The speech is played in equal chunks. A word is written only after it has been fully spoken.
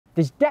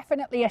There's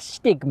definitely a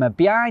stigma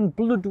behind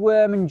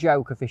bloodworm and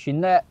joker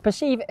fishing that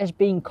perceive it as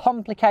being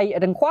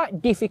complicated and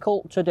quite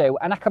difficult to do,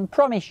 and I can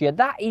promise you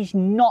that is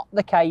not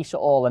the case at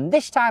all. And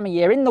this time of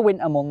year, in the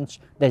winter months,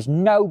 there's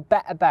no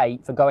better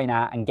bait for going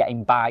out and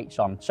getting bites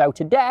on. So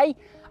today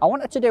I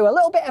wanted to do a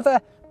little bit of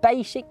a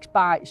basics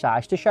bite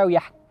size to show you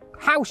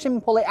how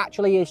simple it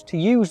actually is to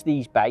use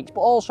these baits, but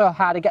also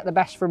how to get the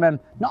best from them,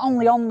 not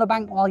only on the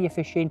bank while you're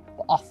fishing,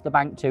 but off the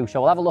bank too.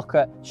 So we'll have a look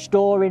at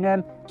storing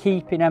them,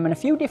 keeping them, and a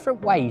few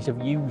different ways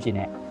of using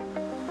it.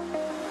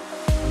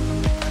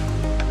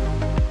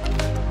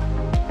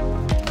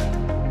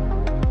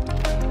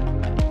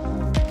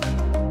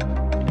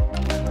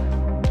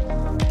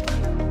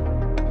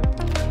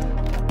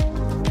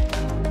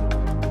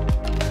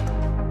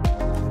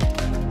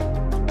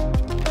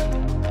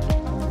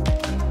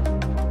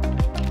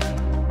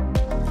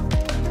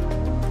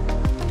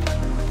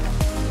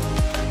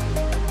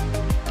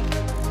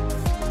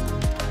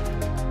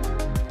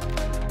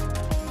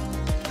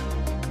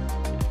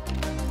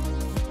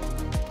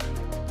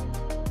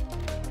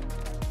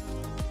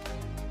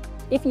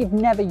 If you've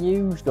never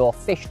used or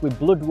fished with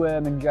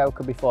bloodworm and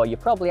joker before, you're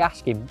probably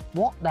asking,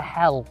 what the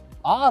hell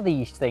are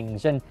these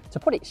things? And to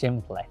put it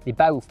simply, they're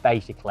both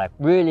basically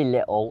really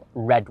little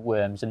red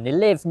worms, and they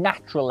live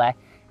naturally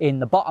in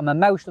the bottom of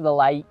most of the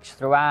lakes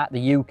throughout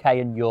the UK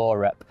and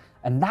Europe.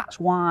 And that's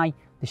why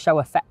they're so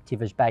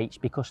effective as baits,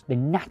 because they're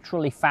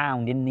naturally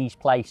found in these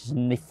places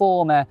and they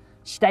form a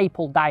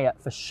staple diet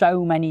for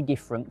so many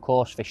different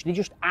coarse fish. They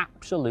just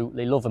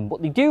absolutely love them.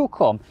 But they do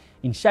come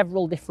in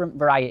several different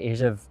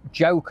varieties of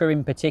joker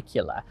in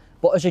particular.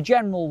 But as a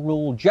general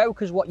rule,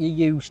 joker's what you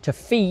use to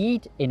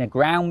feed in a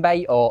ground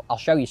bait, or I'll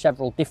show you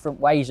several different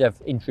ways of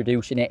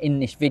introducing it in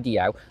this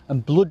video.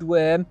 And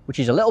bloodworm, which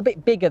is a little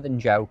bit bigger than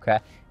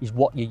joker, is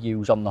what you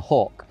use on the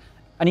hook.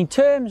 And in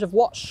terms of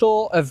what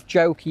sort of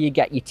joker you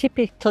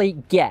typically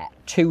get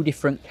two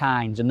different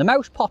kinds. And the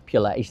most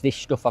popular is this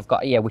stuff I've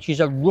got here, which is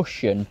a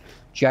Russian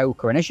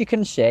joker. And as you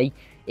can see,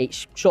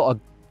 it's sort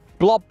of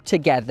blobbed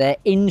together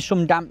in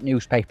some damp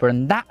newspaper,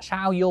 and that's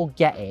how you'll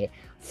get it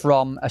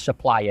from a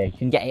supplier. You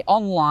can get it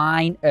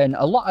online, and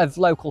a lot of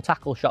local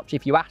tackle shops,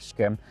 if you ask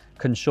them,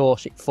 can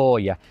source it for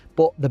you.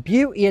 But the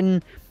beauty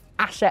and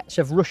assets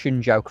of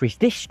Russian joker is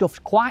this stuff's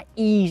quite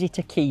easy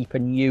to keep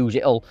and use.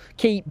 It'll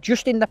keep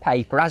just in the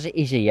paper as it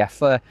is here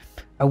for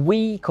a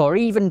week or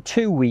even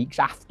 2 weeks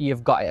after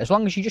you've got it. As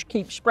long as you just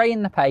keep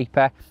spraying the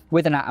paper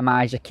with an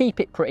atomizer, keep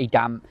it pretty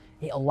damp,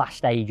 it'll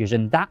last ages.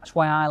 And that's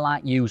why I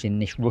like using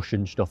this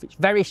Russian stuff. It's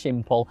very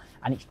simple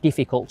and it's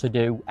difficult to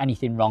do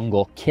anything wrong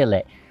or kill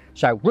it.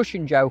 So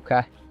Russian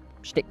joker,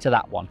 stick to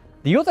that one.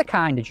 The other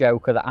kind of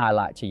joker that I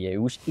like to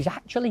use is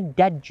actually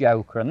dead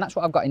joker, and that's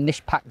what I've got in this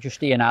pack just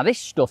here. Now this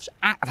stuff's,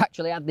 I've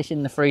actually had this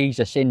in the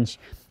freezer since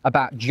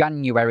about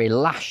January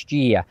last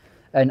year,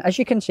 and as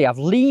you can see, I've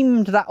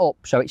liamed that up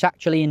so it's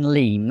actually in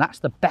leam. That's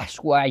the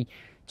best way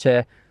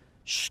to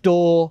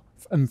store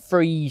and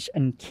freeze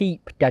and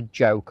keep dead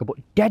joker. But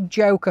dead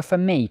joker for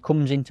me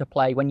comes into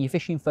play when you're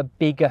fishing for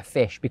bigger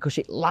fish, because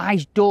it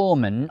lies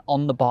dormant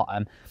on the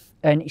bottom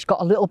and it's got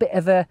a little bit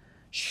of a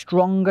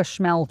stronger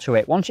smell to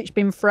it. Once it's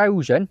been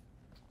frozen,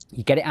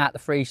 you get it out the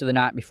freezer the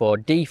night before,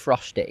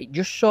 defrost it, it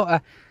just sort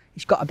of,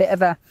 it's got a bit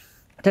of a,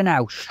 I don't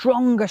know,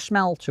 stronger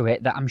smell to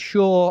it that I'm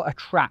sure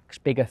attracts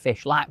bigger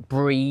fish like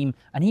bream,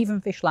 and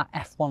even fish like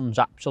F1s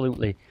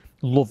absolutely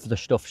love the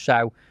stuff.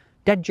 So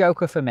dead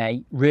joker for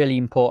me, really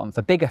important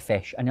for bigger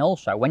fish. And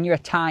also when you're a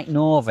tight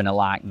northerner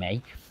like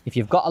me, if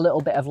you've got a little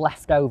bit of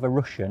leftover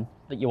Russian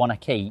that you want to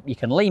keep, you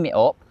can leam it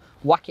up,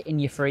 whack it in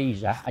your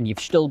freezer, and you've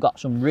still got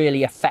some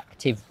really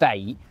effective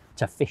bait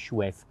to fish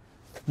with.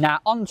 Now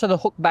onto the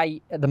hook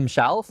bait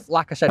themselves.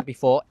 Like I said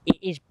before, it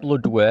is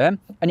bloodworm,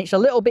 and it's a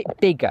little bit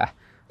bigger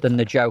than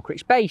the joker.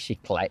 It's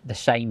basically the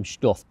same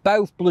stuff.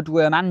 Both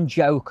bloodworm and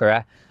joker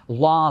are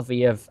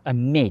larvae of a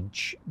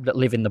midge that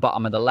live in the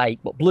bottom of the lake,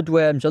 but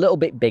bloodworm's a little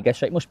bit bigger,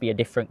 so it must be a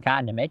different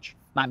kind of midge.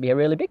 Might be a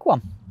really big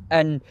one,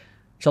 and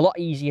it's a lot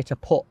easier to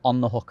put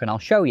on the hook, and I'll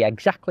show you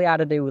exactly how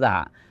to do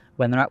that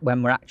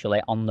when we're actually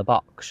on the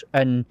box.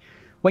 And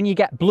when you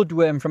get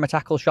bloodworm from a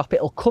tackle shop,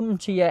 it'll come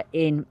to you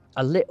in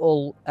a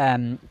little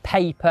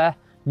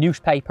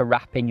newspaper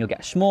wrapping. You'll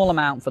get a small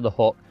amount for the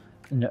hook,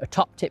 and a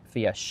top tip for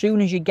you: as soon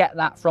as you get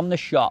that from the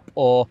shop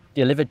or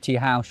delivered to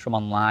your house from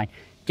online,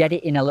 get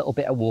it in a little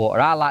bit of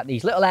water. I like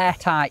these little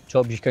airtight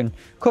tubs. You can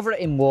cover it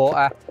in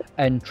water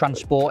and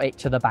transport it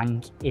to the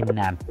bank in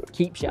them.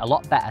 Keeps it a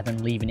lot better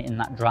than leaving it in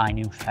that dry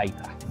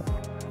newspaper.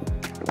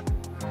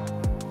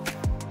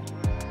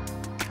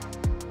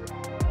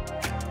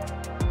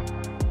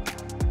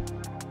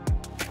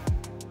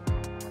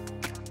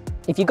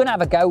 If you're going to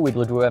have a go with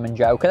bloodworm and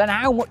joker, then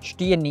how much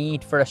do you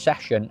need for a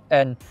session?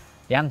 And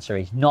the answer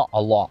is not a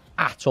lot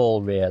at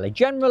all, really.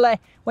 Generally,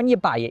 when you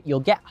buy it, you'll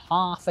get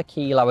 ½ a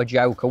kilo of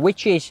joker,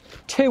 which is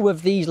 2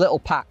 of these little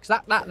packs.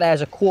 That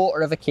there's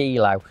 £1/4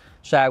 kilo.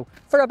 So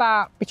for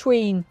about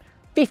between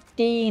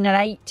 15 and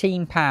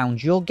 18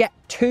 pounds, you'll get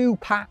 2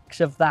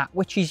 packs of that,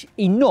 which is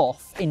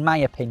enough, in my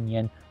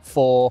opinion,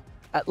 for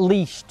at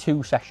least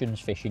 2 sessions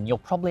fishing. You'll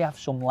probably have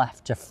some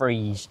left to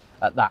freeze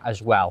at that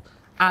as well.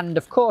 And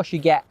of course you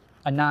get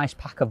a nice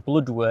pack of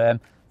bloodworm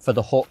for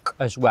the hook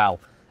as well.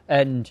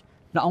 And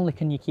not only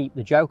can you keep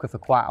the Joker for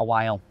quite a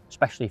while,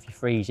 especially if you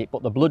freeze it,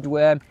 but the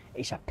bloodworm,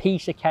 it's a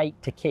piece of cake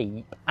to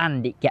keep,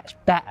 and it gets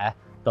better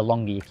the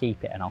longer you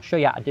keep it. And I'll show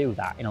you how to do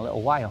that in a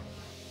little while.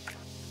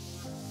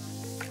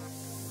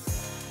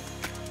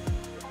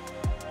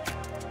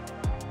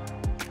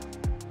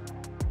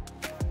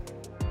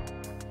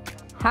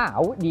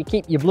 How do you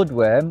keep your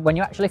bloodworm when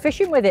you're actually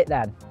fishing with it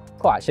then?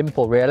 Quite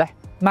simple really.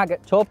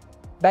 Maggot tub,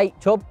 bait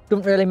tub,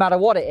 doesn't really matter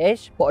what it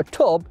is, but a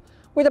tub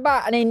with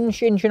about an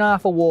inch, inch and a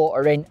half of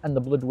water in and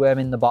the bloodworm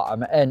in the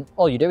bottom. And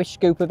all you do is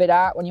scoop a bit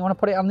out when you want to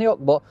put it on the hook,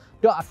 but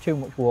don't have too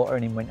much water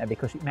in winter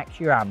because it makes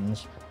your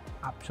hands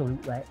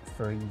absolutely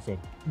freezing.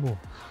 Ooh.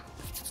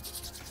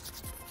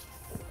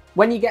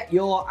 When you get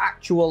your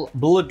actual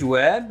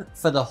bloodworm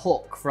for the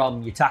hook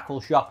from your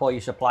tackle shop or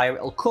your supplier,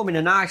 it'll come in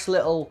a nice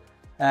little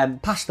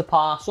pasta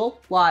parcel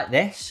like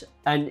this,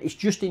 and it's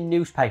just in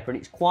newspaper and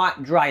it's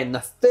quite dry. And the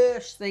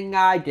first thing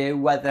I do,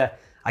 whether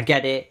I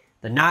get it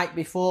the night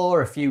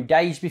before, a few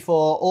days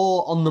before,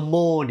 or on the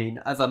morning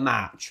of a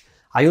match,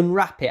 I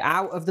unwrap it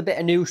out of the bit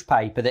of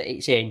newspaper that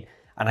it's in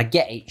and I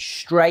get it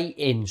straight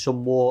in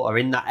some water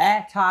in that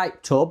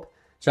airtight tub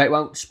so it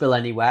won't spill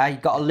anywhere.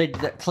 You've got a lid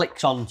that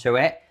clicks onto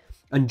it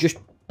and just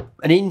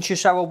an inch or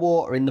so of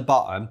water in the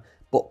bottom,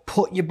 but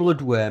put your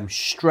bloodworm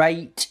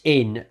straight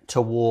in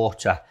to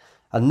water.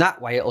 And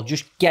that way it'll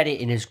just get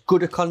it in as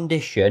good a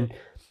condition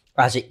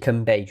as it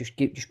can be. Just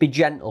be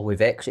gentle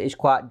with it because it is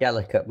quite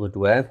delicate,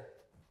 bloodworm.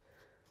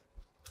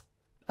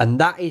 And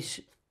that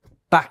is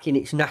back in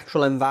its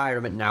natural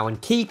environment now.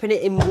 And keeping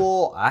it in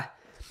water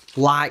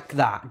like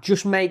that,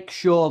 just make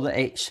sure that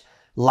it's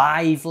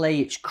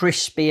lively, it's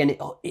crispy, and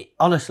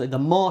honestly, the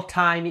more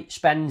time it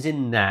spends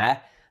in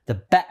there, the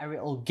better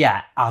it'll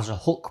get as a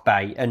hook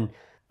bait. And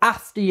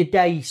after your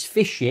day's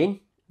fishing,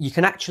 you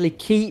can actually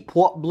keep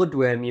what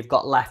bloodworm you've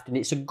got left, and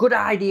it's a good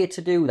idea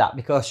to do that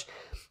because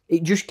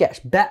it just gets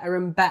better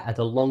and better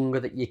the longer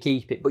that you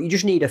keep it. But you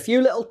just need a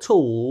few little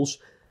tools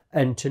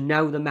and to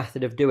know the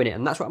method of doing it,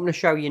 and that's what I'm going to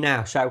show you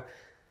now. So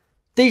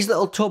these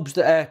little tubs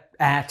that are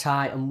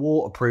airtight and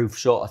waterproof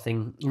sort of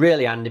thing,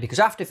 really handy, because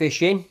after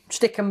fishing,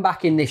 stick them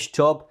back in this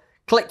tub,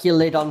 click your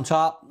lid on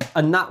top,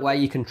 and that way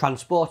you can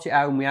transport it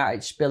home without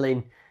it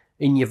spilling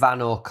in your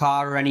van or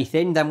car or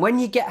anything. Then when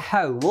you get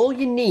home, all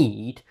you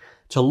need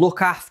to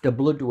look after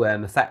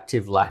bloodworm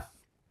effectively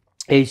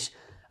is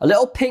a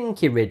little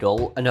pinky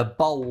riddle and a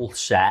bowl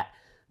set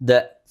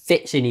that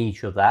fits in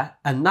each other,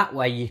 and that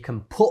way you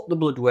can put the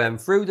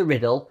bloodworm through the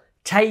riddle,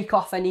 take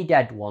off any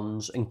dead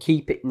ones and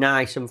keep it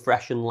nice and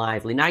fresh and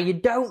lively. Now you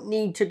don't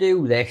need to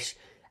do this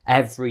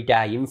every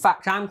day. In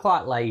fact, I'm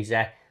quite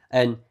lazy,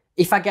 and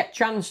if I get a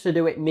chance to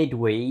do it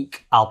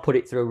midweek, I'll put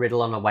it through a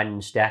riddle on a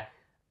Wednesday.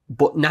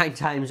 But 9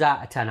 times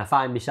out of 10, I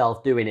find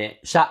myself doing it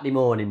Saturday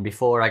morning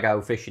before I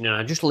go fishing, and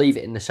I just leave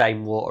it in the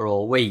same water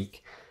all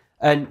week.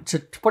 And to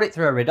put it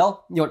through a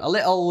riddle, you want a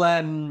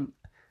little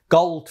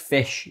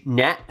goldfish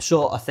net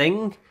sort of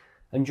thing,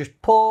 and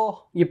just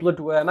pour your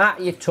bloodworm out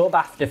of your tub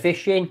after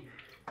fishing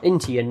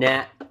into your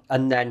net,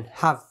 and then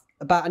have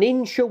about an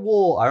inch of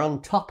water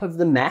on top of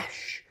the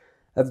mesh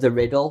of the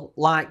riddle,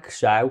 like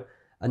so,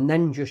 and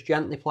then just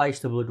gently place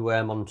the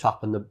bloodworm on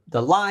top, and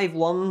the live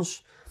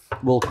ones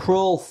will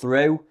crawl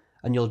through,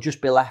 and you'll just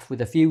be left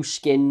with a few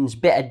skins,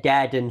 bit of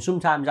dead, and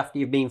sometimes after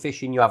you've been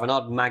fishing you have an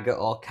odd maggot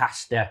or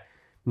castor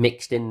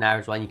mixed in there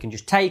as well. And you can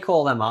just take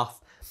all them off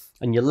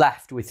and you're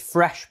left with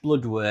fresh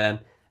bloodworm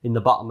in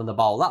the bottom of the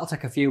bowl. That'll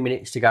take a few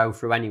minutes to go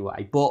through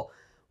anyway, but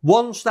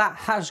once that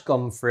has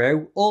gone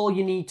through, all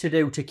you need to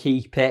do to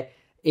keep it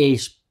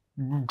is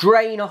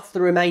drain off the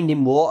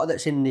remaining water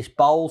that's in this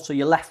bowl, so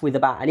you're left with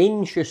about an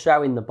inch or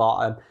so in the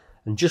bottom.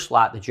 And just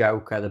like the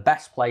Joker, the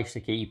best place to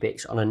keep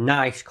it's on a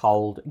nice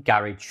cold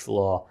garage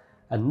floor.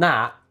 And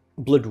that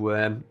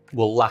bloodworm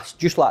will last,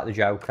 just like the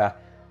Joker,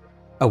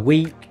 a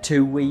week,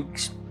 2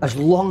 weeks, as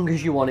long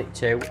as you want it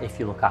to, if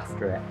you look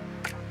after it.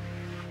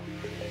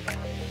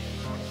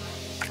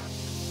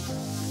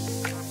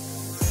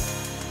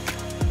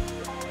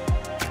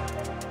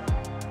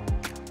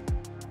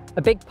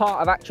 A big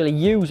part of actually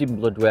using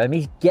bloodworm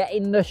is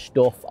getting the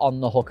stuff on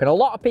the hook, and a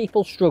lot of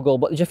people struggle,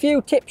 but there's a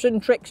few tips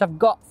and tricks I've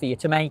got for you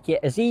to make it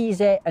as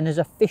easy and as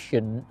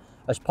efficient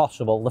as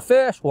possible. The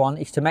first one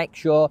is to make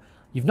sure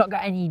you've not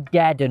got any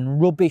dead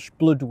and rubbish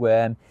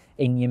bloodworm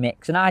in your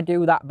mix, and I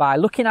do that by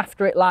looking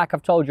after it like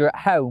I've told you at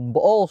home,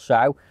 but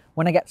also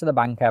when I get to the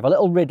bank I have a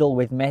little riddle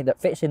with me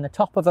that fits in the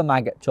top of a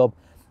maggot tub,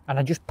 and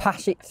I just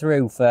pass it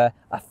through for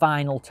a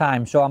final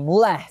time, so I'm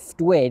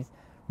left with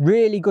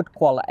really good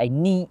quality,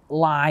 neat,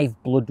 live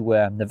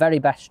bloodworm, the very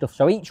best stuff.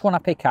 So each one I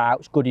pick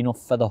out is good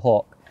enough for the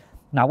hook.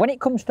 Now, when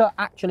it comes to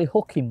actually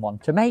hooking one,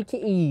 to make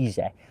it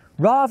easy,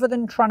 rather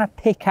than trying to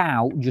pick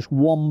out just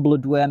one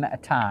bloodworm at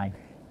a time,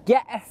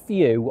 get a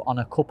few on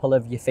a couple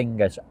of your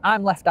fingers.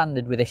 I'm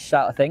left-handed with this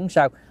sort of thing,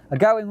 so I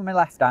go in with my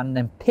left hand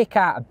and pick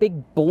out a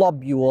big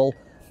blobule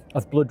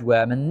of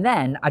bloodworm, and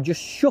then I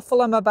just shuffle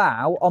them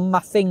about on my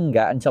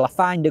finger until I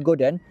find a good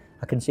one.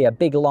 I can see a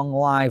big long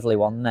lively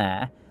one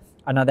there,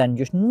 and I then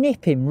just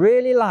nip him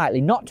really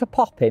lightly, not to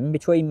pop him,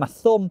 between my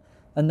thumb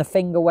and the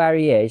finger where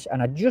he is,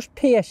 and I just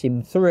pierce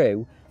him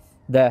through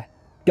the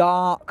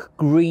dark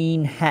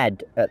green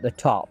head at the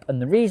top.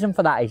 And the reason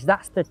for that is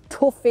that's the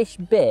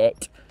toughest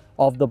bit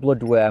of the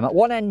bloodworm. At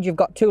one end you've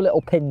got two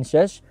little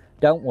pincers,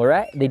 don't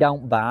worry, they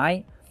don't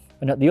bite,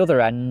 and at the other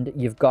end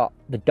you've got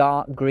the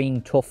dark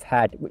green tough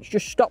head, which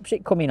just stops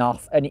it coming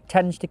off, and it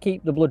tends to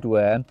keep the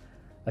bloodworm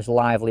as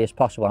lively as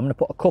possible. I'm going to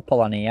put a couple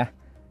on here,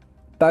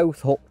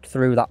 both hooked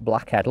through that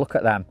black head. Look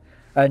at them,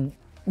 and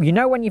you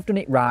know when you've done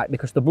it right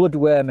because the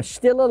bloodworm is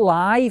still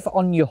alive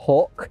on your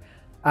hook,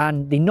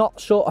 and they're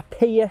not sort of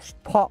pierced,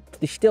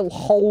 popped, they still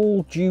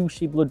whole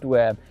juicy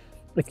bloodworm.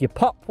 If you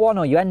pop one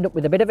or you end up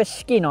with a bit of a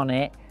skin on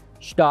it,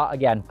 start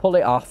again, pull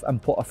it off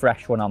and put a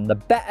fresh one on. The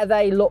better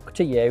they look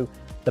to you,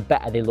 the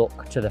better they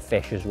look to the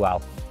fish as well.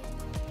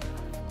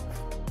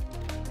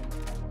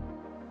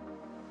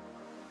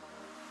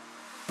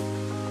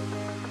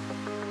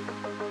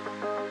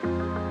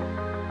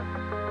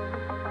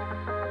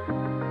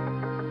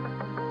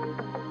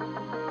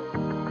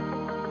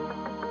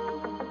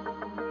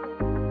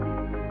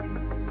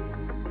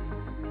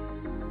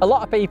 A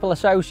lot of people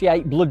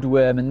associate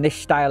bloodworm and this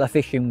style of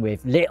fishing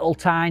with little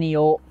tiny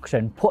hooks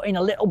and putting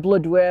a little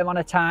bloodworm on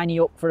a tiny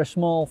hook for a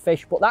small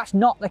fish, but that's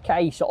not the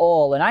case at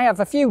all. And I have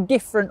a few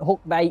different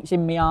hook baits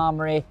in my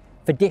armoury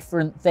for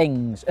different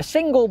things. A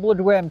single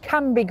bloodworm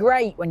can be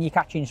great when you're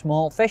catching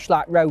small fish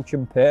like roach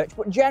and perch,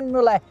 but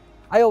generally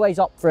I always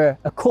opt for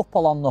a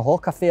couple on the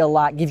hook. I feel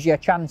like gives you a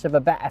chance of a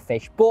better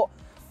fish. But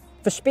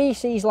for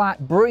species like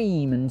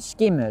bream and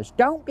skimmers,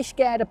 don't be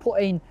scared of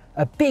putting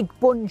a big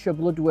bunch of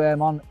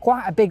bloodworm on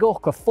quite a big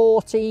hook. A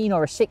 14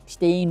 or a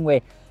 16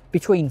 with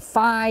between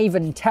 5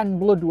 and 10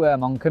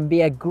 bloodworm on can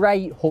be a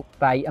great hook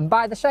bait. And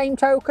by the same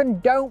token,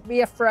 don't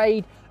be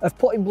afraid of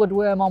putting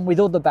bloodworm on with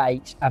other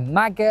baits. A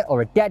maggot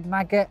or a dead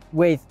maggot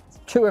with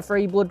 2 or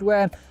 3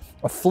 bloodworm,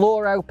 a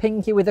fluoro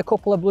pinky with a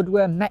couple of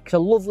bloodworm makes a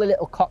lovely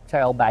little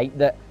cocktail bait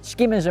that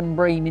skimmers and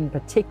bream in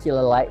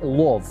particular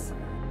love.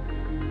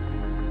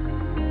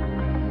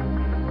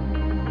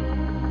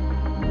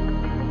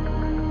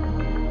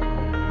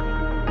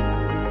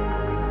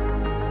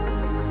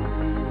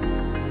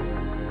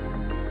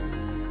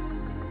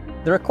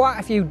 There are quite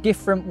a few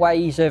different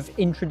ways of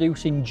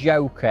introducing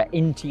Joker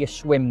into your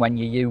swim when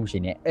you're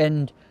using it,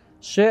 and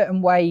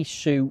certain ways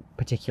suit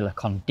particular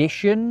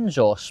conditions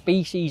or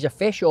species of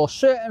fish or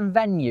certain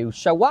venues.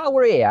 So while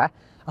we're here,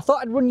 I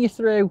thought I'd run you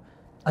through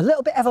a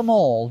little bit of them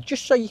all,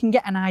 just so you can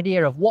get an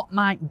idea of what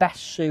might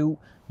best suit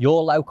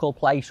your local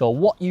place or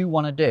what you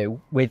want to do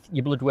with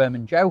your Bloodworm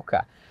and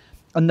Joker.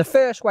 And the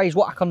first way is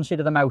what I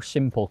consider the most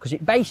simple, because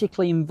it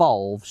basically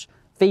involves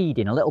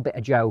feeding a little bit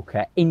of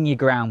Joker in your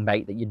ground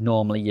bait that you'd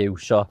normally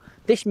use. So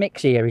this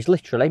mix here is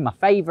literally my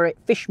favourite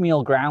fish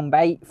meal ground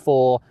bait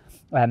for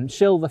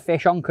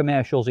silverfish on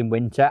commercials in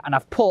winter, and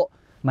I've put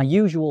my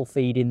usual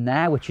feed in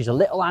there, which is a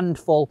little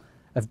handful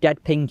of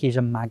dead pinkies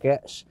and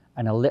maggots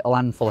and a little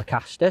handful of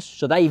casters.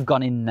 So they've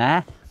gone in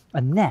there,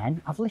 and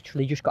then I've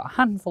literally just got a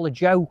handful of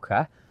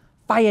Joker,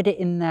 fired it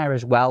in there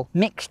as well,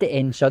 mixed it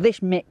in. So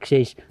this mix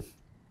is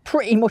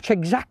pretty much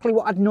exactly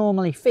what I'd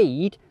normally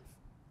feed,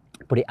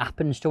 but it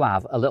happens to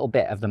have a little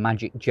bit of the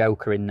magic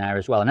Joker in there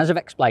as well. And as I've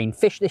explained,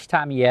 fish this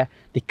time of year,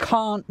 they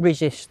can't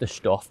resist the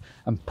stuff,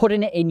 and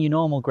putting it in your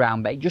normal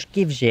ground bait just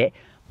gives it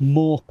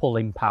more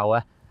pulling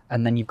power.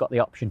 And then you've got the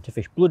option to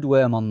fish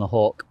bloodworm on the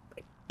hook,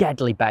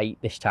 deadly bait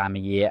this time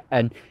of year,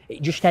 and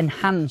it just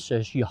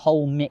enhances your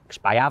whole mix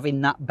by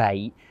having that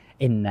bait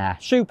in there.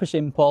 Super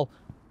simple,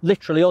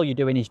 literally all you're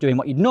doing is doing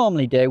what you'd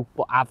normally do,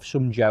 but have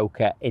some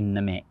Joker in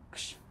the mix.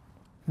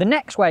 The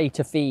next way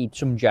to feed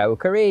some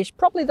Joker is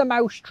probably the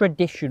most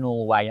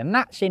traditional way, and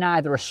that's in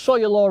either a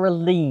soil or a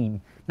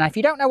leam. Now, if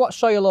you don't know what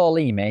soil or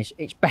leam is,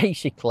 it's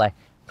basically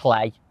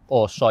clay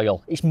or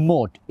soil. It's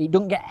mud. It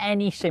doesn't get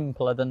any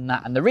simpler than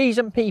that. And the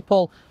reason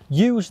people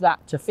use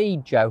that to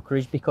feed Joker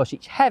is because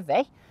it's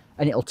heavy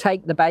and it'll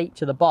take the bait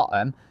to the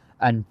bottom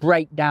and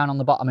break down on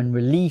the bottom and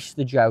release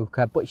the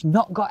Joker, but it's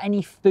not got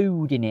any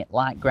food in it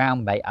like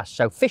ground bait has.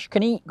 So fish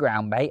can eat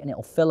ground bait and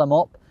it'll fill them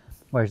up,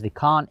 whereas they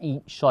can't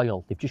eat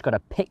soil. They've just got to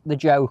pick the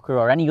Joker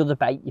or any other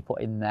bait you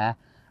put in there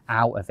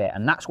out of it.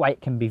 And that's why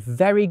it can be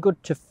very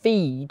good to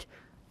feed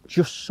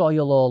just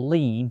soil or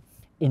lean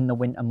in the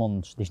winter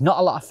months. There's not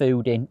a lot of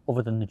food in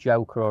other than the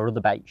Joker or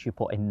other baits you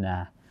put in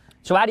there.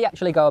 So how do you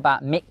actually go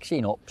about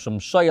mixing up some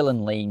soil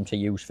and lean to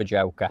use for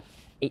Joker?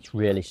 It's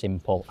really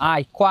simple.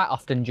 I quite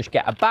often just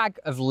get a bag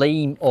of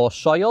lean or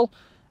soil.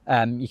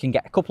 You can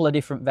get a couple of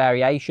different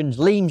variations.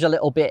 Lean's a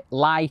little bit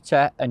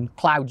lighter and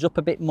clouds up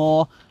a bit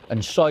more,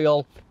 and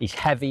soil is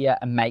heavier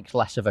and makes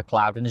less of a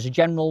cloud. And as a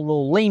general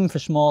rule, lean for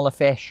smaller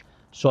fish,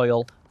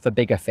 soil for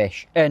bigger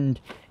fish. And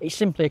it's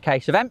simply a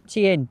case of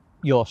emptying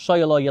your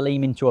soil or your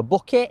lean into a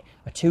bucket.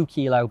 A 2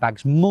 kilo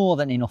bag's more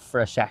than enough for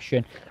a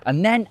session,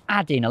 and then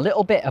adding a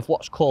little bit of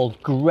what's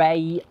called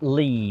grey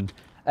lean.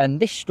 And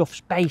this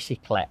stuff's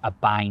basically a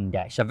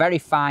binder. It's a very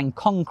fine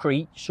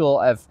concrete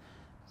sort of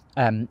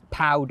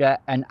powder,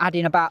 and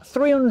adding about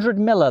 300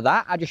 ml of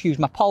that, I just use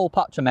my pole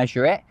pot to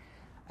measure it,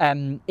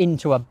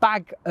 into a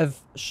bag of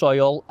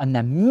soil and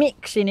then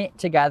mixing it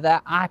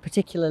together. I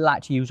particularly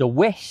like to use a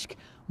whisk,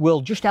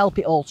 will just help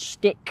it all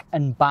stick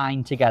and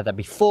bind together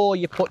before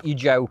you put your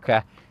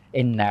Joker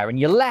in there. And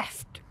you're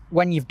left,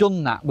 when you've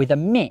done that, with a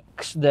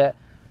mix that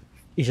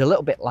is a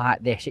little bit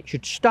like this. It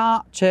should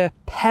start to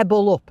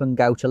pebble up and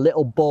go to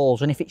little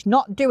balls, and if it's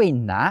not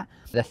doing that,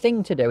 the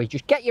thing to do is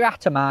just get your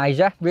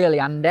atomizer, really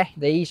handy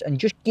these, and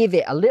just give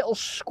it a little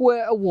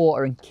squirt of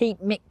water and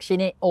keep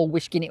mixing it or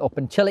whisking it up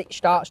until it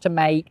starts to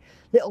make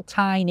little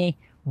tiny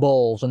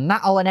balls, and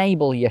that'll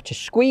enable you to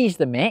squeeze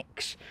the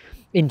mix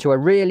into a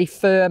really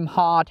firm,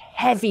 hard,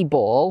 heavy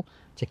ball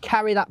to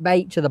carry that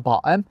bait to the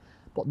bottom,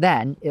 but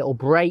then it'll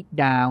break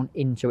down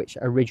into its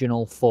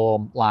original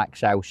form like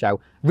so. So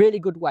really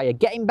good way of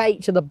getting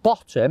bait to the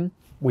bottom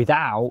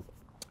without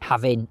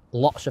having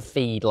lots of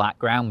feed like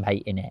ground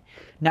bait in it.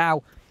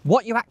 Now,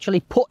 what you actually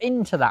put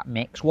into that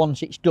mix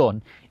once it's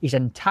done is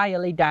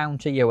entirely down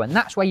to you, and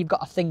that's where you've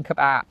got to think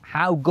about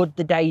how good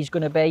the day's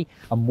going to be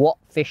and what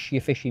fish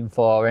you're fishing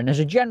for. And as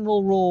a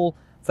general rule,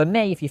 for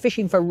me, if you're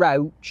fishing for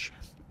roach,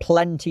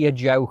 plenty of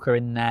Joker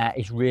in there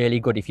is really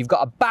good. If you've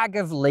got a bag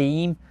of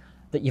lean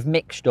that you've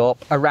mixed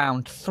up,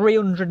 around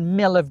 300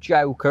 ml of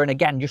Joker, and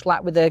again, just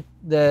like with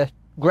the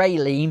grey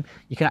lean,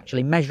 you can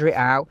actually measure it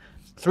out.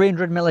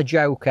 300 ml of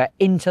Joker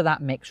into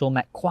that mix will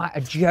make quite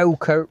a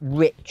Joker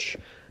rich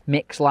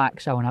mix like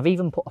so. And I've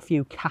even put a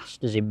few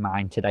casters in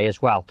mine today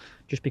as well,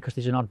 just because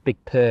there's an odd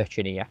big perch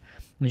in here.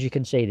 And as you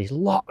can see, there's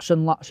lots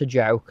and lots of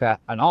Joker,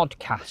 an odd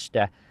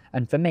caster,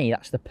 and for me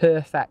that's the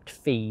perfect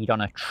feed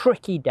on a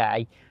tricky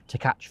day to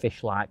catch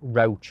fish like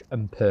roach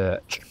and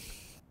perch.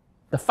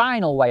 The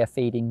final way of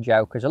feeding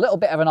Joker is a little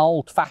bit of an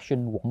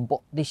old-fashioned one, but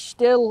there's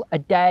still a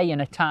day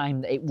and a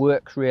time that it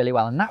works really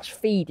well, and that's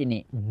feeding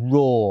it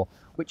raw,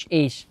 which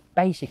is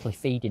basically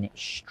feeding it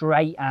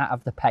straight out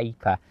of the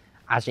paper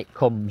as it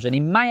comes. And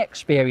in my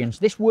experience,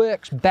 this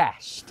works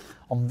best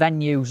on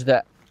venues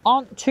that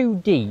aren't too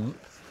deep,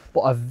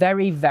 but are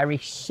very, very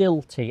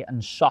silty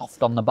and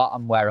soft on the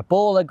bottom, where a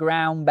ball of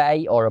ground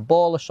bait or a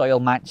ball of soil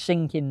might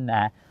sink in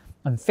there,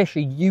 and fish are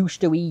used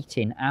to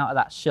eating out of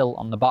that silt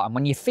on the bottom.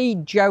 When you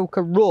feed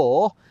Joker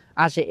raw,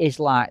 as it is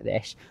like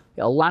this,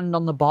 it'll land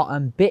on the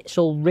bottom, bits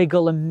will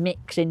wriggle and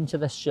mix into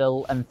the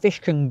silt, and fish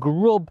can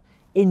grub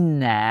in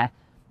there,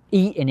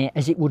 eating it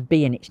as it would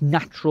be in its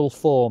natural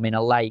form in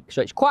a lake.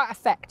 So it's quite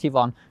effective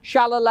on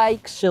shallow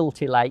lakes,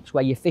 silty lakes,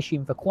 where you're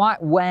fishing for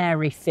quite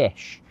wary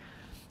fish.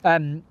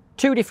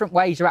 Two different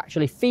ways of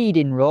actually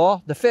feeding raw.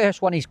 The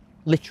first one is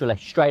literally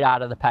straight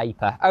out of the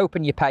paper.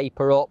 Open your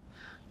paper up,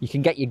 you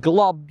can get your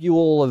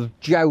globule of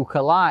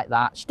Joker like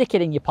that, stick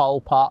it in your pole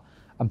pot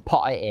and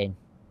pot it in.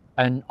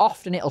 And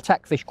often it'll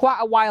take fish quite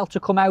a while to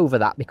come over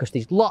that, because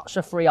there's lots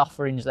of free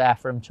offerings there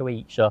for them to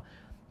eat. So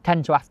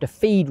tend to have to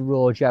feed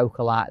raw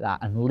Joker like that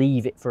and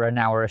leave it for an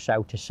hour or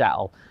so to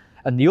settle.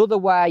 And the other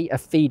way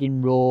of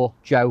feeding raw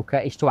Joker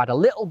is to add a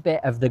little bit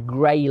of the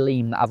grey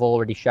lean that I've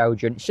already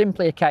showed you. And it's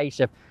simply a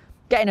case of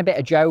getting a bit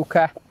of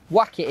Joker,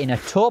 whack it in a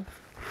tub,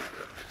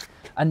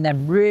 and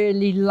then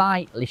really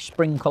lightly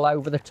sprinkle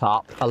over the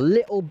top a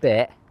little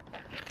bit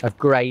of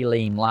grey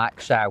lean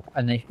like so.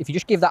 And then if you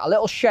just give that a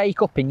little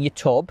shake up in your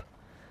tub,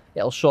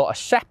 it'll sort of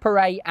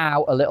separate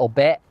out a little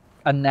bit,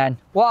 and then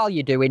while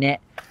you're doing it,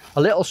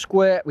 a little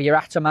squirt with your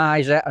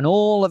atomizer, and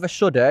all of a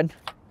sudden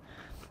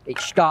it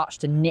starts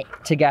to knit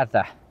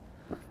together.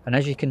 And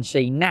as you can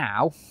see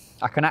now,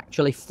 I can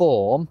actually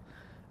form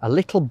a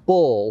little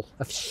ball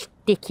of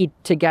sticky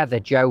together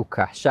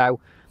Joker. So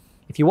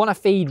if you want to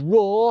feed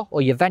raw,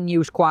 or your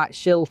venue's quite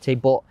silty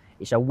but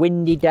it's a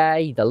windy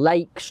day, the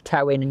lake's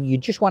towing, and you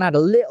just want to add a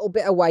little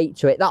bit of weight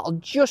to it, that'll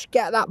just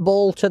get that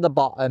ball to the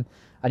bottom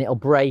and it'll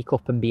break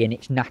up and be in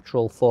its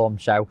natural form.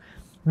 So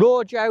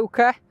raw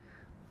Joker,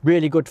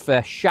 really good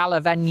for shallow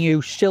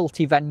venues,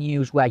 silty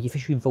venues where you're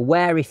fishing for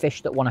wary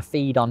fish that want to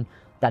feed on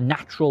the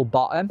natural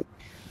bottom.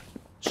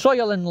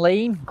 Soil and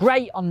lean,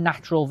 great on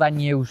natural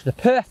venues, the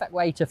perfect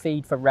way to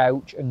feed for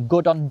roach, and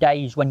good on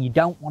days when you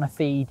don't want to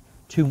feed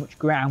too much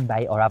ground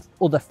bait or have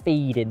other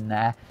feed in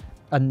there.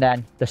 And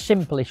then the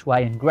simplest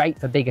way, and great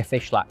for bigger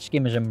fish like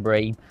skimmers and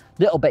bream,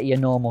 little bit of your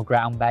normal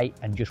ground bait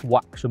and just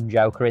whack some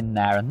Joker in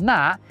there. And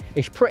that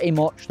is pretty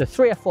much the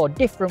 3 or 4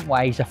 different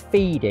ways of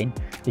feeding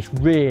this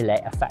really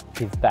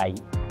effective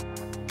bait.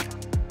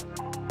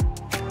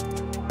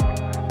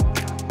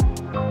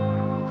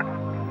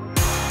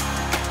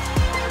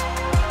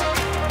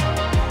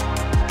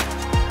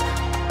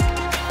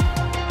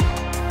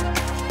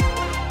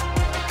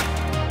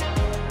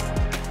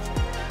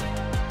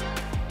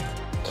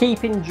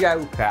 Keeping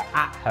Joker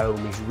at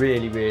home is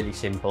really, really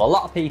simple. A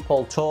lot of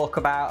people talk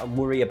about and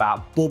worry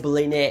about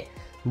bubbling it,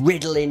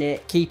 riddling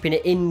it, keeping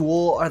it in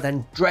water,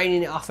 then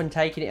draining it off and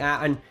taking it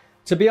out. And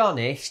to be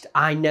honest,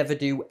 I never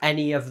do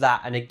any of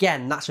that. And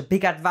again, that's a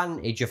big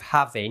advantage of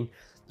having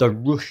the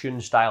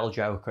Russian style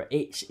Joker.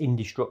 It's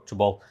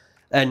indestructible.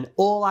 And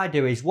all I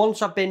do is,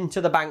 once I've been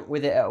to the bank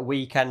with it at a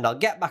weekend, I'll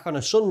get back on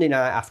a Sunday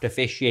night after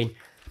fishing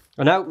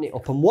and open it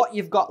up. And what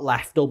you've got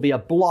left will be a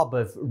blob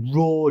of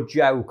raw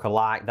Joker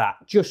like that.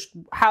 Just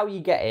how you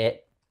get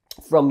it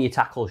from your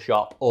tackle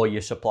shop or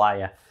your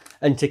supplier.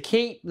 And to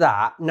keep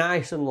that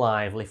nice and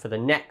lively for the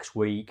next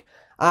week,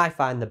 I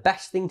find the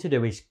best thing to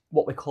do is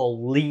what we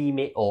call leam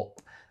it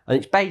up. And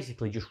it's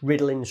basically just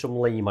riddling some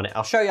leam on it.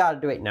 I'll show you how to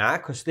do it now,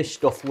 because this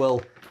stuff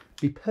will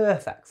be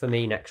perfect for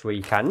me next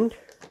weekend.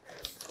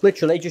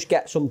 Literally just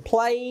get some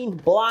plain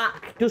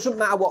black, doesn't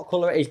matter what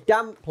colour it is,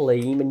 damp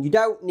leam, and you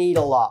don't need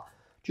a lot.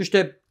 Just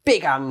a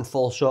big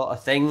handful sort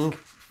of thing.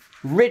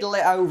 Riddle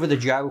it over the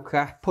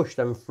Joker, push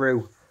them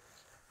through,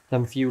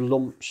 them few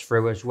lumps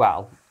through as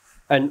well.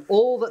 And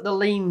all that the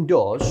leam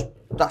does,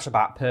 that's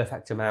about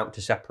perfect amount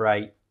to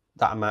separate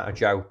that amount of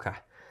Joker.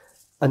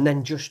 And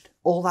then just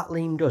all that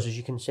leam does, as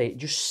you can see, it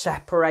just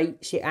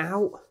separates it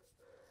out.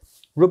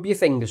 Rub your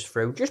fingers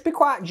through. Just be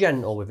quite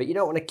gentle with it. You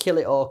don't want to kill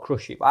it or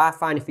crush it. But I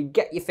find if you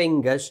get your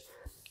fingers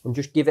and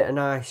just give it a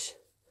nice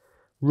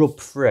rub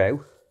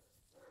through,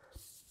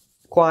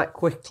 quite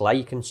quickly,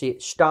 you can see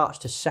it starts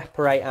to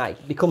separate out.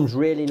 It becomes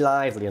really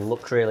lively and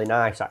looks really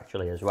nice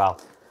actually as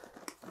well.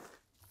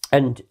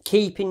 And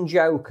keeping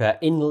Joker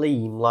in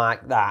leam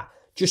like that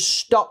just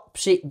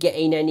stops it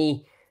getting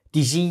any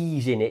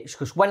disease in it.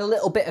 Because when a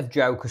little bit of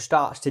Joker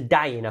starts to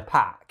die in a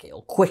pack,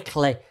 it'll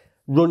quickly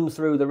run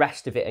through the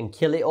rest of it and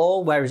kill it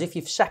all. Whereas if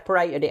you've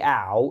separated it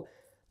out,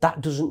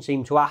 that doesn't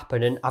seem to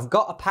happen. And I've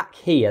got a pack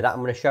here that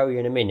I'm going to show you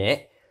in a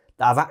minute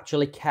that I've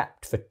actually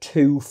kept for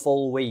 2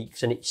 full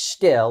weeks, and it's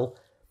still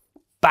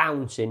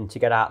bouncing to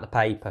get out the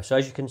paper. So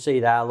as you can see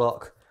there,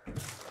 look,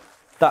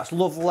 that's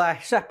lovely,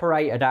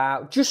 separated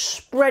out. Just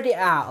spread it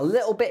out a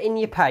little bit in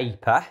your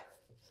paper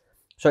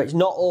so it's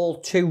not all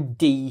too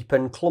deep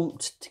and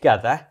clumped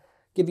together.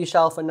 Give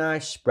yourself a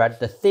nice spread.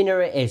 The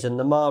thinner it is and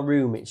the more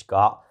room it's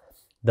got,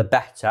 the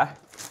better.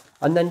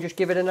 And then just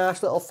give it a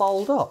nice little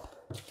fold up.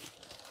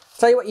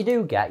 Tell you what you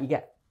do get, you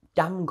get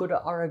damn good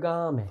at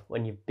origami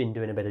when you've been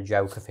doing a bit of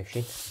Joker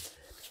fishing.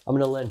 I'm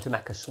going to learn to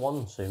make a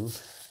swan soon.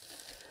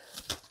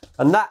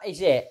 And that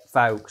is it,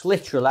 folks.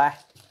 Literally,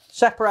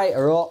 separate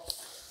her up,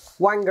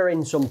 wang her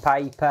in some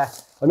paper,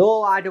 and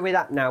all I do with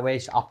that now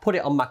is I'll put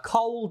it on my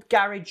cold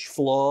garage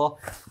floor,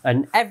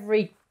 and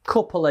every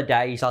couple of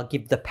days I'll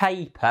give the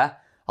paper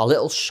a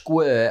little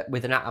squirt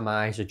with an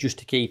atomizer just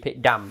to keep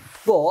it damp.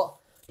 But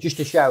just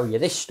to show you,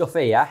 this stuff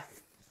here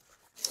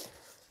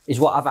is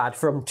what I've had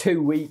from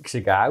 2 weeks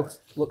ago.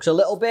 Looks a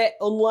little bit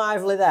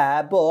unlively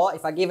there, but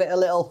if I give it a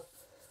little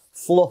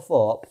fluff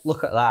up,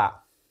 look at that.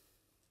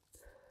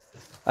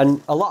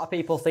 And a lot of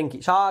people think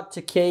it's hard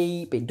to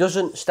keep, it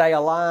doesn't stay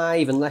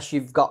alive unless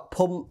you've got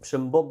pumps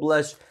and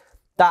bubblers.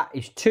 That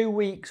is 2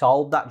 weeks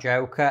old, that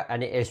Joker,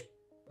 and it is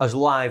as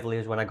lively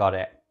as when I got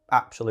it.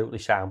 Absolutely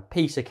sound.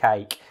 Piece of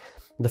cake.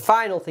 The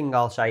final thing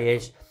I'll say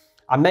is,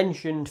 I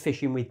mentioned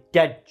fishing with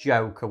dead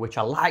Joker, which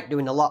I like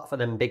doing a lot for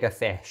them bigger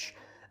fish.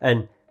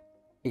 And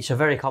it's a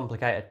very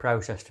complicated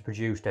process to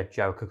produce dead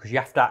Joker, because you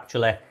have to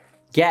actually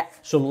get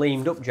some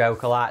leamed up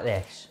Joker like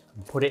this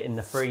and put it in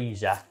the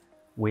freezer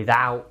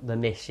without the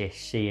missus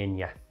seeing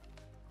you.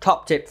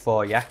 Top tip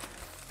for you,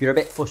 if you're a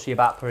bit fussy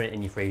about putting it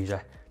in your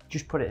freezer,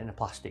 just put it in a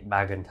plastic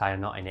bag and tie a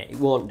knot in it. It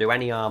won't do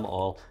any harm at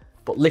all.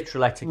 But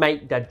literally, to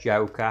make dead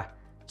Joker,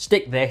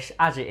 stick this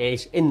as it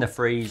is in the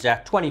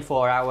freezer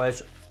 24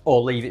 hours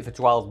or leave it for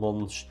 12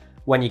 months.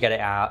 When you get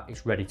it out,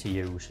 it's ready to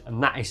use.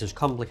 And that is as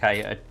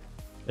complicated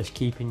as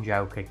keeping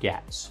Joker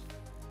gets.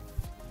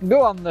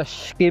 Go on the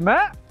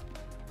skimmer.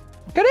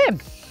 Look at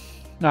him.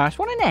 Nice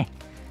one, isn't he?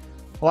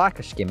 I like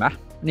a skimmer.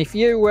 And if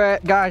you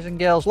guys and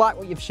girls like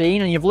what you've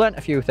seen and you've learnt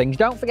a few things,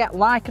 don't forget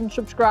like and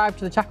subscribe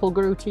to the Tackle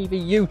Guru TV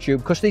YouTube,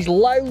 because there's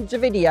loads of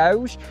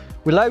videos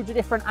with loads of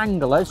different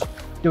anglers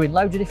doing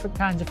loads of different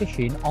kinds of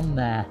fishing on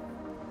there.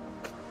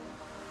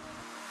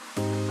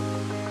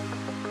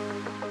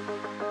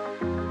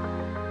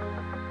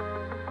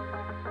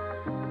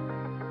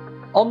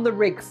 On the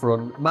rig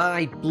front,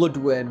 my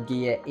Bloodworm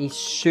gear is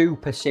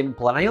super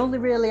simple, and I only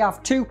really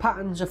have 2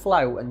 patterns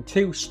afloat and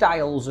 2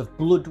 styles of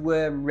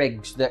Bloodworm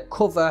rigs that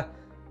cover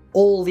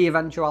all the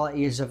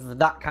eventualities of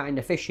that kind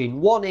of fishing.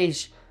 One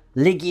is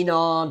ligging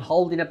on,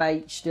 holding a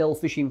bait still,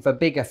 fishing for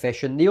bigger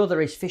fish, and the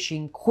other is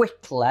fishing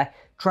quickly,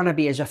 trying to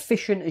be as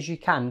efficient as you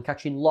can,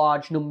 catching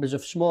large numbers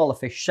of smaller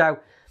fish. So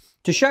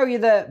to show you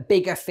the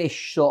bigger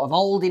fish sort of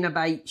holding a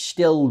bait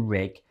still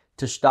rig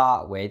to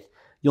start with,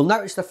 you'll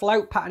notice the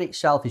float pattern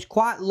itself is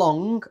quite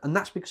long, and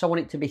that's because I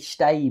want it to be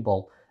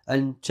stable.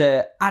 And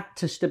to add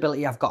to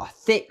stability, I've got a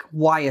thick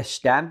wire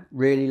stem,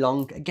 really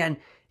long. Again,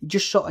 it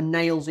just sort of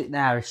nails it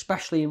there,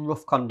 especially in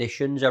rough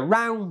conditions. A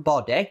round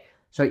body,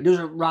 so it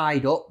doesn't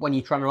ride up when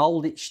you're trying to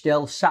hold it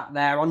still, sat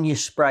there on your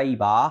spray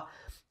bar.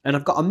 And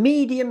I've got a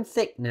medium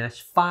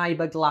thickness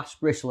fiberglass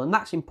bristle, and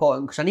that's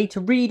important because I need to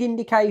read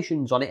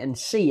indications on it and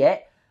see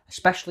it,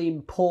 especially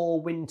in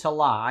poor winter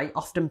light.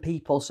 Often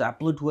people say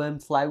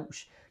Bloodworm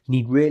floats, You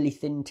need really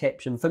thin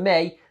tips. And for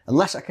me,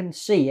 unless I can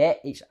see it,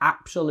 it's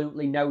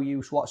absolutely no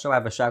use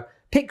whatsoever. So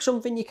pick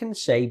something you can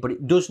see, but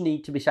it does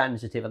need to be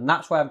sensitive. And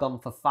that's why I've gone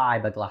for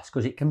fiberglass,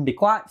 because it can be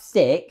quite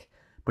thick,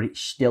 but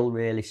it's still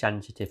really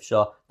sensitive.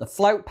 So the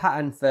float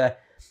pattern for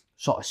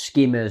sort of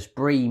skimmers,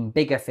 bream,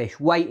 bigger fish,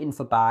 waiting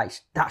for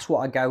bites, that's what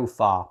I go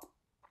for.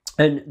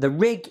 And the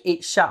rig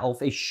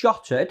itself is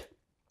shotted.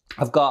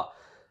 I've got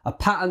a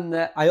pattern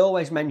that I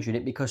always mention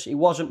it because it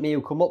wasn't me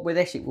who come up with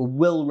this, it was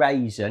Will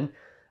Raisin,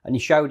 and he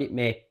showed it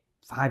me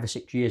 5 or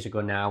 6 years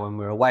ago now when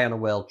we were away on a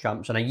World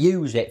Champs, and I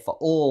use it for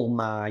all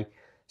my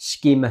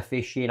skimmer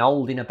fishing,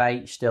 holding a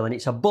bait still, and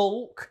it's a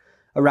bulk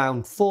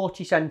around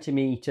 40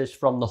 centimetres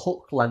from the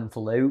hook length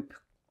loop,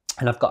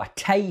 and I've got a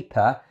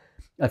taper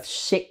of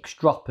 6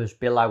 droppers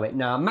below it.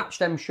 Now I match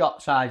them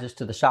shot sizes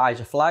to the size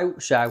of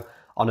float, so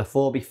on a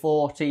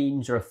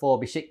 4x14s or a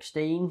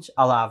 4x16s,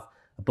 I'll have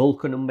a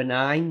bulk of number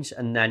 9s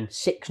and then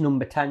 6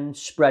 number 10s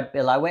spread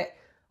below it.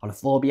 On a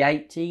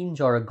 4x18s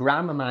or a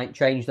gram, I might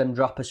change them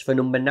droppers for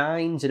number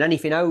 9s, and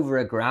anything over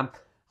a gram,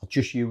 I'll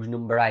just use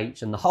number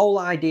 8s. And the whole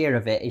idea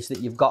of it is that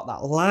you've got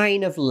that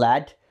line of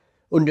lead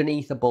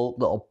underneath the bulk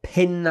that'll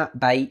pin that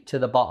bait to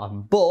the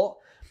bottom. But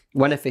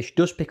when a fish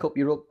does pick up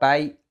your hook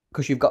bait,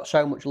 because you've got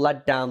so much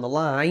lead down the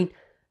line,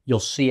 you'll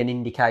see an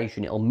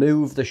indication. It'll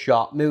move the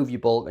shot, move your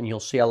bulk, and you'll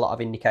see a lot of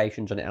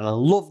indications on it. And I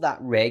love that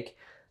rig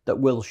that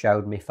Will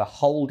showed me for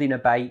holding a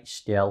bait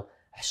still,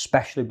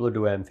 especially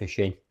bloodworm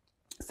fishing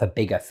for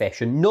bigger fish.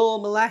 And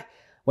normally,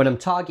 when I'm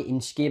targeting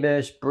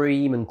skimmers,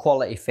 bream and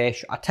quality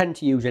fish, I tend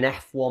to use an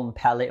F1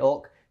 pellet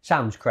hook.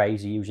 Sounds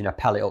crazy using a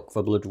pellet hook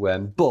for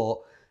bloodworm, but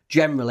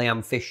generally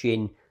I'm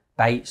fishing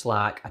baits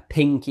like a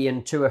pinky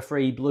and 2 or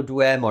 3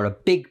 bloodworm or a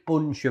big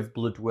bunch of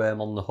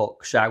bloodworm on the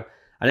hook. So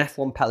an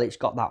F1 pellet's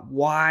got that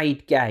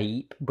wide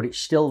gape, but it's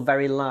still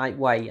very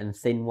lightweight and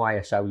thin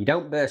wire, so you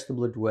don't burst the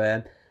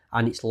bloodworm,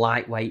 and it's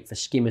lightweight for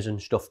skimmers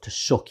and stuff to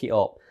suck it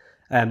up.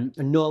 And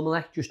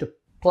normally just a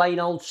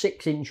plain old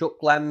 6-inch hook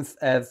length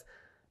of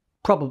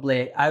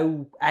probably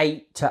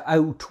 0.8 to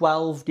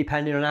 0.12,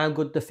 depending on how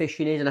good the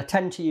fishing is. And I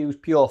tend to use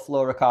pure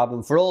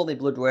fluorocarbon for all my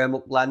bloodworm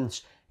hook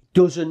lengths.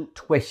 Doesn't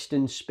twist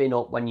and spin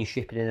up when you're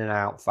shipping in and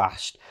out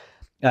fast.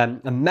 A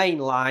main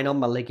line on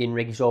my ligging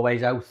rig is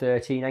always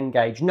 0.13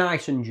 N-gauge,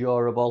 nice and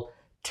durable.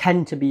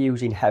 Tend to be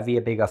using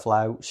heavier, bigger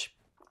floats.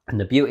 And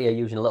the beauty of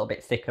using a little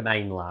bit thicker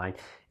main line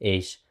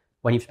is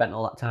when you've spent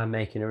all that time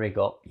making a rig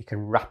up, you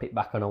can wrap it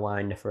back on a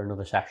winder for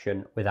another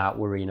session without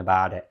worrying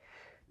about it.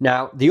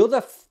 Now, the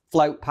other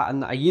float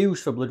pattern that I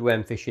use for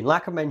bloodworm fishing,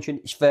 like I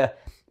mentioned, is for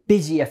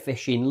busier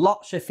fishing,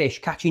 lots of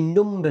fish, catching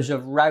numbers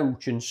of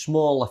roach and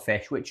smaller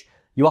fish, which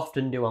you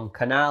often do on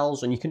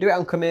canals, and you can do it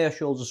on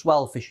commercials as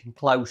well, fishing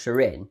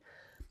closer in.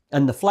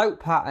 And the float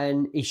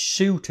pattern is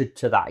suited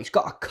to that. It's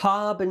got a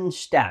carbon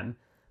stem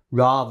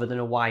rather than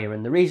a wire,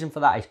 and the reason for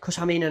that is because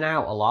I'm in and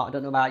out a lot. I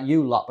don't know about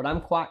you lot, but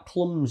I'm quite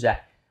clumsy,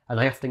 and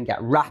I often get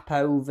wrap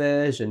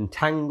overs and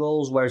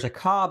tangles, whereas a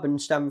carbon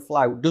stem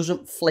float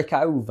doesn't flick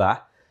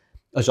over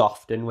as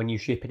often when you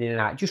ship it in and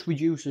out. It just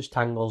reduces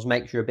tangles,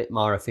 makes you a bit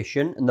more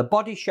efficient, and the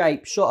body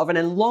shape's sort of an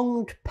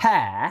elonged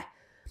pear,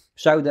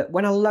 so that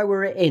when I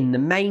lower it in, the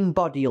main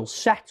body will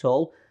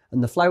settle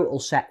and the float will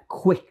set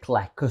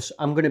quickly, because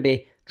I'm going to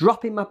be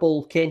dropping my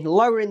bulk in,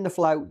 lowering the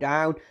float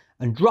down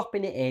and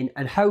dropping it in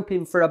and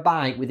hoping for a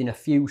bite within a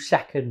few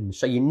seconds.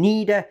 So you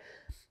need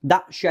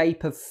that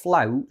shape of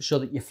float so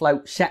that your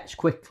float sets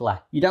quickly.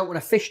 You don't want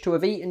a fish to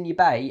have eaten your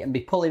bait and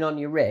be pulling on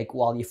your rig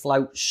while your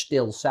float's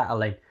still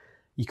settling.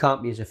 You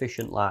can't be as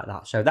efficient like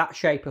that. So that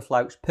shape of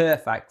float's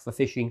perfect for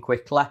fishing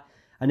quickly.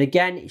 And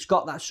again, it's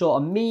got that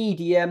sort of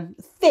medium,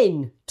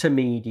 thin to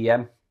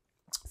medium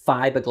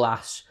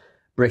fiberglass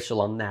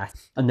bristle on there.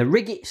 And the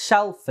rig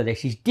itself for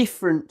this is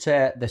different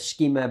to the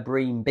skimmer,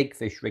 bream, big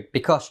fish rig,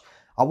 because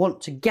I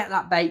want to get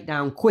that bait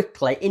down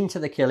quickly into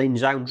the killing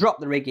zone, drop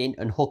the rig in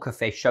and hook a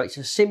fish. So it's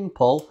a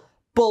simple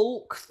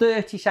bulk,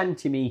 30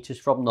 centimetres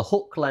from the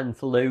hook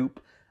length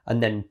loop,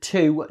 and then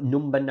 2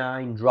 number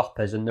 9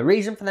 droppers. And the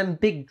reason for them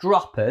big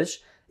droppers,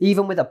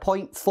 even with a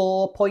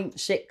 0.4,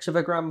 0.6 of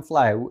a gram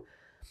float,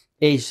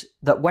 is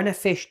that when a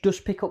fish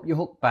does pick up your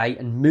hook bait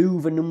and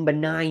move a number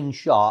 9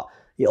 shot,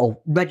 it'll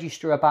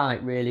register a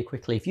bite really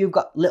quickly. If you've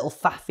got little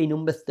faffy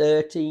number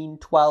 13,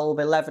 12,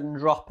 11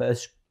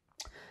 droppers,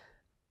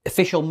 a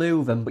fish will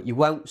move them, but you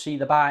won't see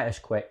the bite as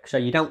quick, so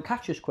you don't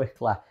catch as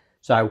quickly.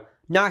 So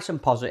nice and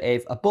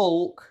positive, a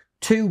bulk,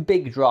 2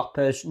 big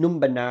droppers,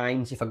 number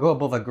 9s. If I go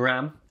above a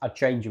gram, I'd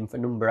change them for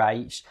number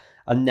 8s.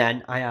 And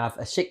then I have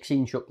a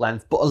 6-inch hook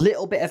length, but a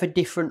little bit of a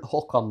different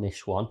hook on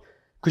this one.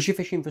 Because you're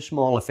fishing for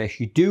smaller fish,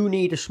 you do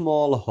need a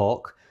smaller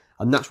hook,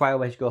 and that's why I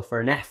always go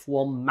for an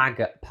F1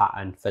 maggot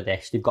pattern for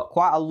this. They've got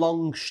quite a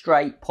long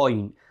straight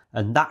point,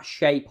 and that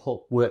shape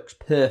hook works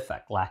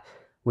perfectly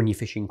when you're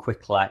fishing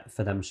quickly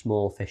for them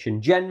small fish. And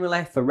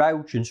generally, for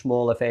roach and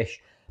smaller fish,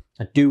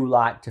 I do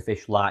like to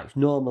fish lights.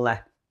 Normally,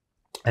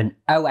 an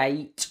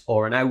 0.8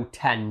 or an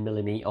 0.10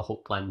 millimetre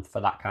hook length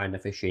for that kind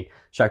of fishing.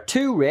 So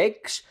 2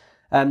 rigs.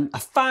 A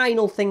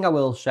final thing I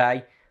will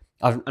say,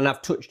 and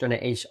I've touched on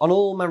it, is on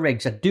all my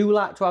rigs, I do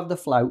like to have the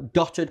float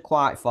dotted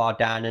quite far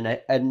down,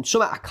 and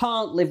something I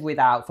can't live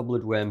without for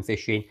bloodworm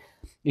fishing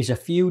is a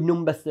few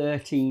number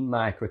 13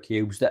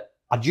 microcubes that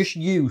I just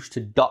use to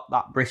dot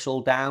that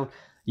bristle down.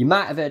 You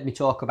might have heard me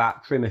talk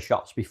about trimmer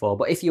shots before,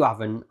 but if you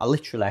haven't, I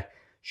literally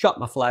shot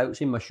my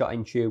floats in my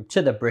shotting tube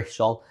to the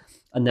bristle,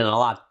 and then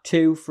I'll add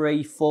 2,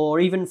 3, 4,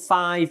 even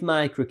 5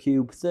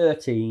 microcube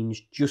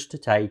 13s just to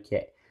take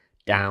it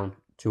down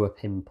to a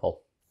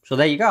pimple. So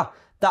there you go.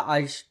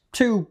 That is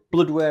 2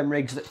 bloodworm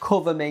rigs that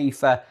cover me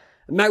for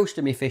most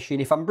of my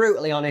fishing. If I'm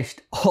brutally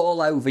honest,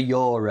 all over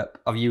Europe,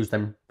 I've used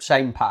them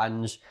same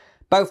patterns.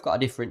 Both got a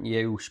different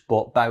use,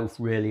 but both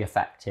really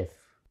effective.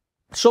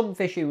 Some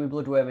fishing with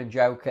Bloodworm and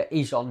Joker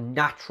is on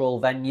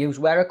natural venues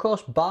where, of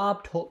course,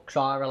 barbed hooks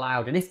are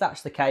allowed. And if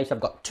that's the case, I've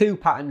got 2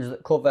 patterns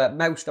that cover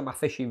most of my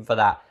fishing for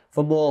that.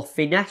 For more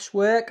finesse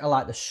work, I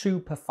like the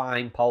super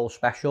fine pole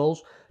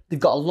specials. They've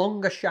got a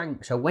longer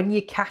shank, so when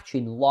you're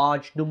catching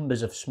large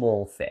numbers of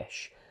small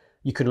fish,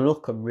 you can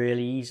hook them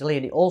really easily.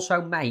 And it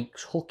also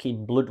makes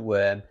hooking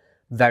bloodworm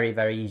very,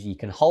 very easy. You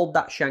can hold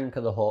that shank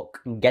of the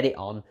hook and get it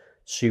on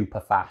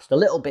super fast. A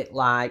little bit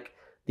like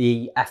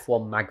the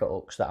F1 maggot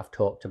hooks that I've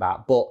talked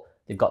about, but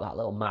they've got that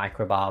little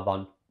micro barb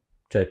on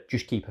to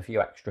just keep a few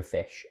extra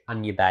fish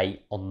and your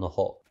bait on the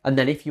hook. And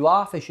then if you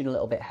are fishing a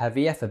little bit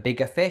heavier for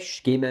bigger fish,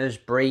 skimmers,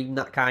 bream,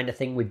 that kind of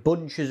thing, with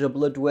bunches of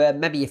bloodworm,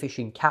 maybe you're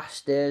fishing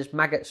casters,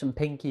 maggots and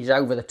pinkies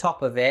over the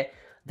top of it,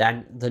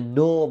 then the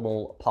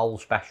normal pole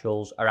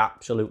specials are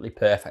absolutely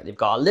perfect. They've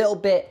got a little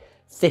bit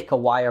thicker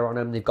wire on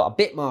them, they've got a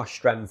bit more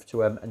strength to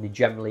them, and they're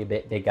generally a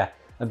bit bigger.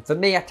 And for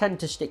me, I tend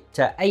to stick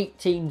to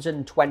 18s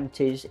and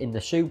 20s in the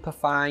super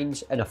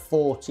fines and a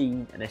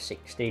 14 and a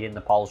 16 in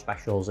the pole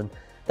specials. And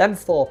them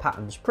 4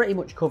 patterns pretty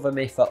much cover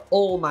me for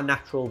all my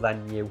natural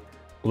venue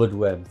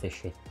bloodworm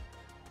fishing.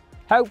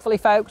 Hopefully,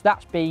 folks,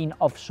 that's been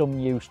of some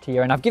use to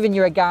you, and I've given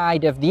you a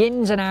guide of the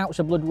ins and outs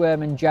of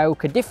Bloodworm and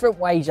Joker, different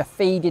ways of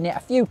feeding it,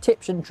 a few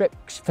tips and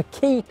tricks for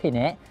keeping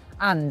it,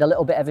 and a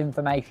little bit of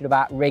information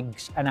about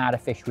rigs and how to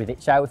fish with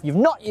it. So if you've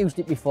not used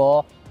it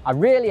before, I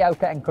really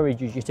hope it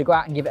encourages you to go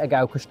out and give it a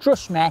go, because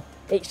trust me,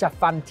 it's a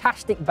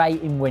fantastic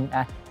bait in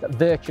winter that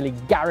virtually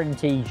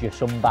guarantees you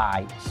some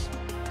bites.